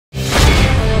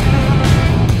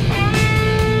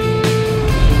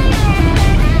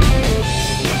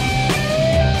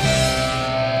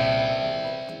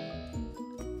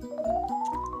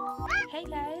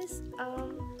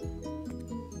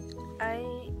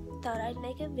thought I'd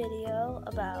make a video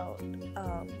about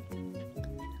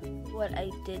what I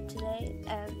did today,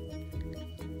 and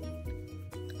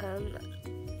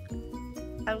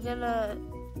I'm gonna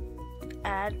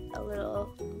add a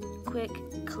little quick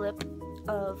clip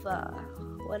of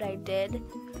what I did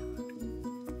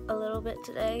a little bit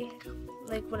today,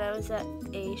 like when I was at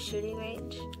a shooting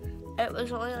range. It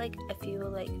was only like a few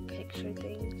like picture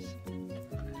things,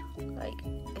 like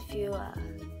a few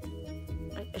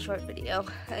like a short video.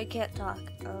 I can't talk.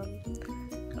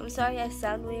 I'm sorry I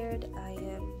sound weird. I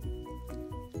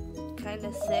am kind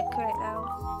of sick right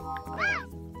now.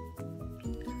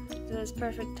 It was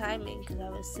perfect timing because I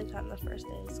was sick on the first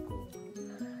day of school.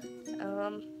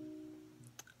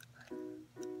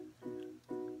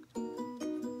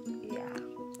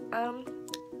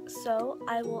 So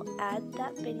I will add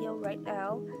that video right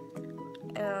now,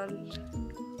 and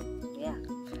yeah,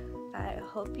 I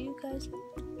hope you guys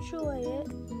enjoy it,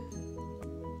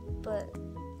 but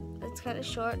it's kind of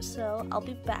short, so I'll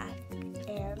be back,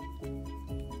 and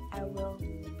I will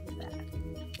be back,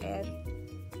 and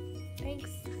thanks.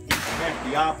 Back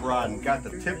the op rod and got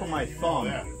the tip of my thumb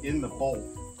in the bolt.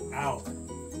 Ow.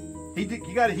 He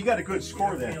got a good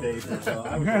score that day, but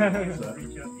I was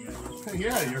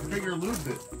yeah, your finger lubed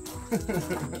it.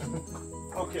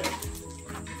 okay.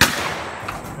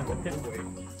 That's a tip.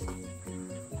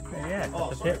 Yeah,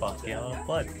 that's a tip off. Yellow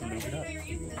blood. Move it up.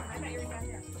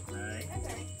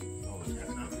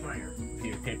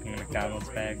 You're taking a McDonald's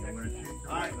bag.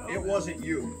 It wasn't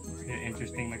you. An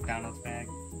interesting McDonald's bag.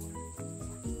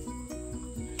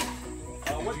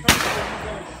 What time are you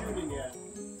guys shooting at?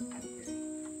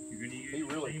 He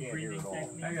really can't hear it all.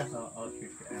 I guess I'll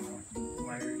shoot for ammo.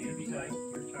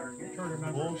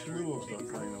 Whole slew of stuff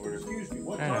flying over. Excuse me,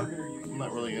 what target are you using? I'm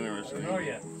not really interested. Oh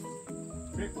yeah.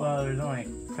 Well, there's only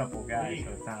a couple guys,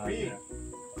 so it's not like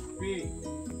B.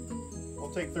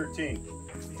 We'll take 13.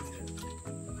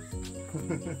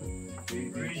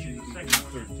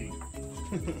 13.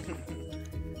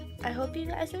 I hope you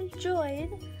guys enjoyed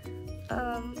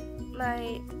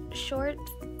my short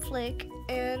flick,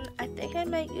 and I think I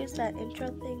might use that intro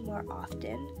thing more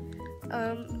often.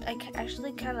 I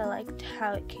actually kind of liked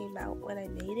how it came out when I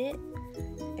made it,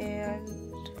 and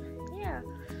yeah,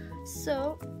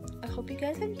 so I hope you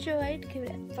guys enjoyed. Give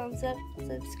it a thumbs up,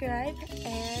 subscribe,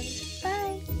 and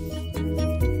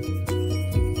bye!